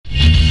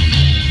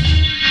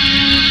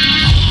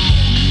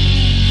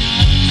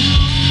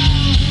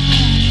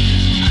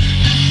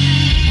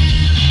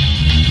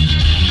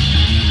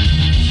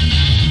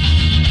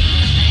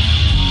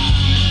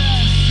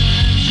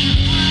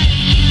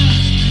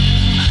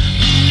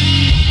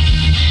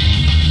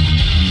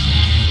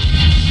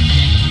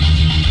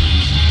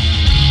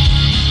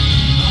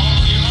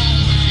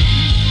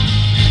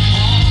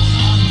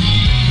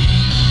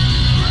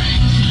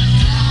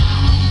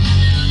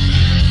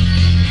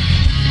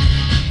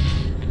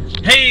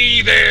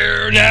Hey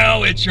there,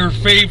 now it's your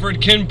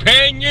favorite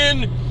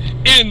companion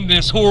in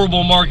this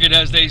horrible market,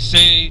 as they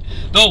say,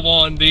 the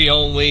one, the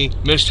only,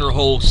 Mr.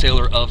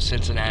 Wholesaler of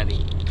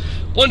Cincinnati.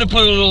 Wanted to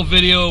put a little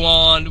video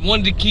on,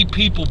 wanted to keep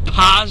people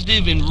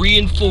positive and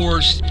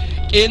reinforced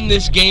in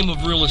this game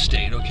of real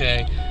estate,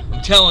 okay?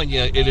 I'm telling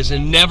you, it is a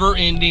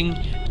never-ending,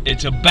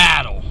 it's a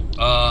battle.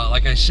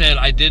 Like I said,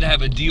 I did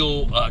have a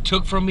deal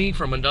took from me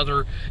from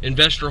another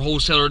investor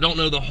wholesaler. Don't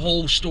know the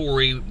whole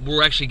story.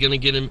 We're actually going to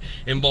get him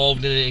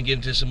involved in it and get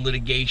into some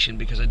litigation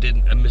because I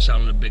missed out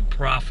on a big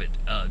profit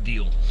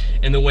deal.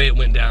 And the way it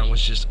went down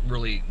was just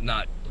really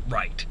not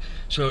right.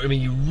 So, I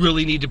mean, you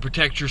really need to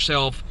protect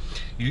yourself.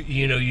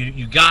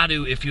 You got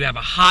to, if you have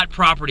a hot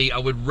property, I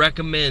would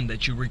recommend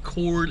that you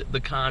record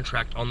the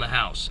contract on the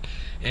house.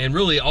 And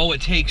really, all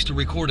it takes to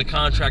record a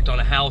contract on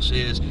a house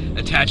is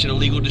attaching a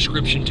legal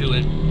description to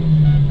it,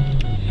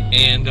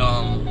 and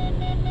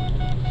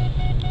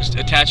just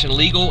attaching a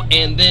legal,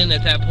 and then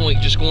at that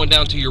point, just going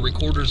down to your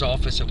recorder's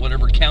office at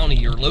whatever county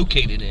you're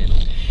located in,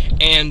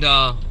 and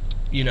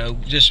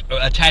just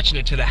attaching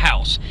it to the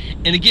house.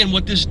 And again,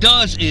 what this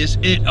does is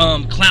it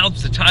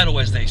clouds the title,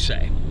 as they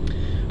say.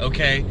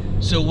 Okay,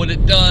 so what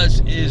it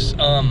does is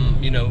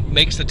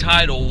makes the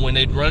title, when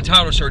they run a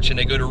title search and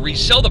they go to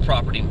resell the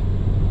property,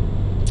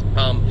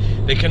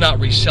 they cannot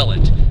resell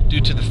it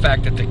due to the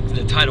fact that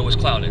the title is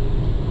clouded.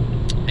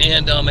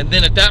 And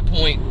then at that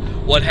point,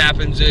 what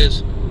happens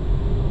is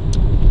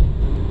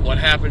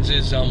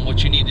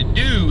what you need to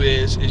do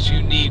is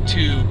you need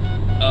to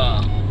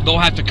they'll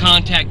have to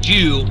contact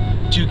you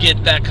to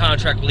get that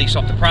contract release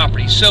off the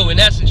property. So in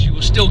essence, you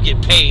will still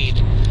get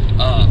paid.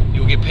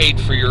 You'll get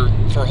paid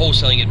for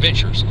wholesaling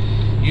adventures.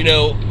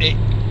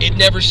 It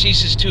never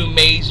ceases to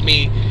amaze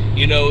me.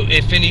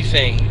 If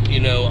anything,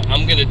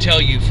 I'm going to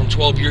tell you from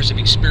 12 years of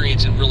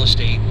experience in real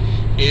estate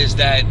is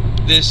that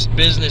this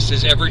business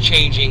is ever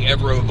changing,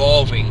 ever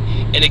evolving,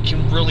 and it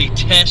can really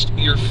test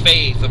your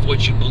faith of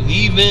what you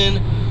believe in,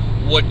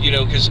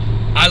 because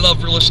I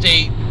love real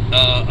estate.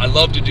 I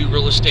love to do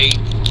real estate.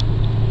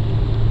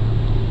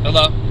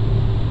 Hello?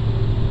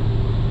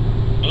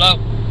 Hello?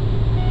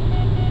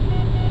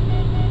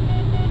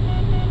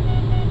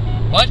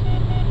 What?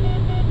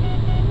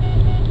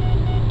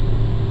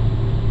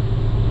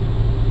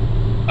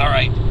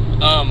 Alright,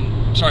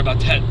 sorry about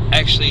that.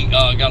 Actually,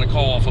 got a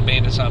call off a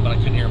bandit sign, but I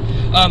couldn't hear him.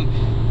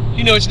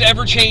 It's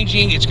ever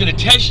changing. It's going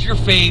to test your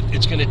faith.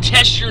 It's going to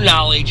test your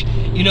knowledge.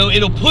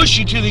 It'll push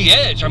you to the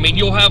edge. I mean,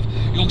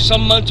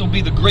 some months will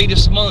be the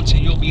greatest months,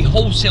 and you'll be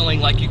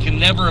wholesaling like you can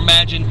never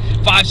imagine,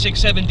 5, 6,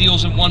 7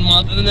 deals in one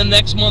month, and then the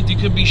next month you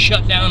could be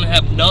shut down and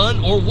have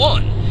none or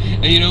one.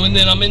 And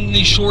then I'm in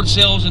these short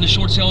sales, and the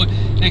short sale,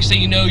 next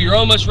thing you know, you're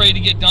almost ready to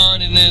get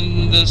done, and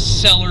then the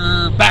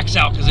seller backs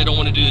out because they don't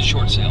want to do the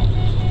short sale.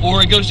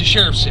 Or it goes to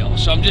sheriff's sale.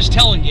 So I'm just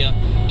telling you,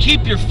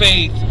 keep your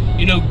faith.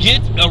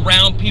 Get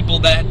around people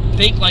that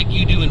think like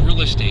you do in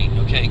real estate,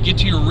 okay? Get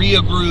to your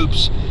reia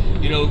groups,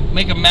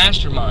 make a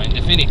mastermind,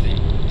 if anything.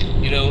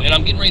 And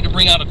I'm getting ready to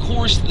bring out a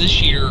course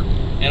this year,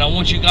 and I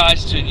want you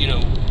guys to,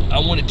 I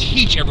want to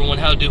teach everyone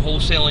how to do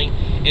wholesaling,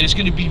 and it's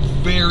going to be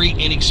very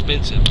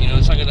inexpensive.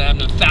 It's not going to have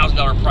no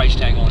 $1,000 price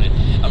tag on it.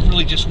 I'm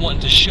really just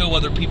wanting to show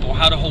other people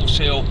how to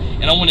wholesale,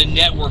 and I want to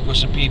network with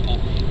some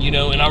people,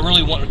 and I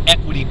really want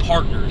equity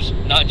partners,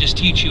 not just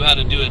teach you how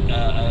to do it,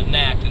 an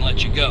act and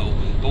let you go,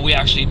 but we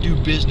actually do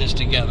business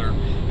together,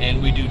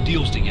 and we do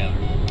deals together.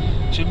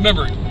 So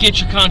remember,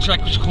 get your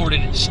contract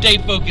recorded, stay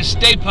focused,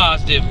 stay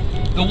positive.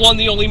 The one,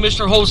 the only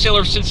Mr. Wholesaler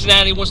of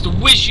Cincinnati wants to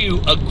wish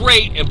you a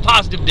great and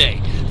positive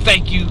day.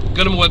 Thank you.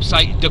 Go to my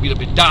website,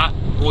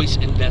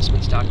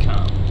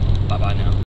 www.royseinvestments.com. Bye-bye now.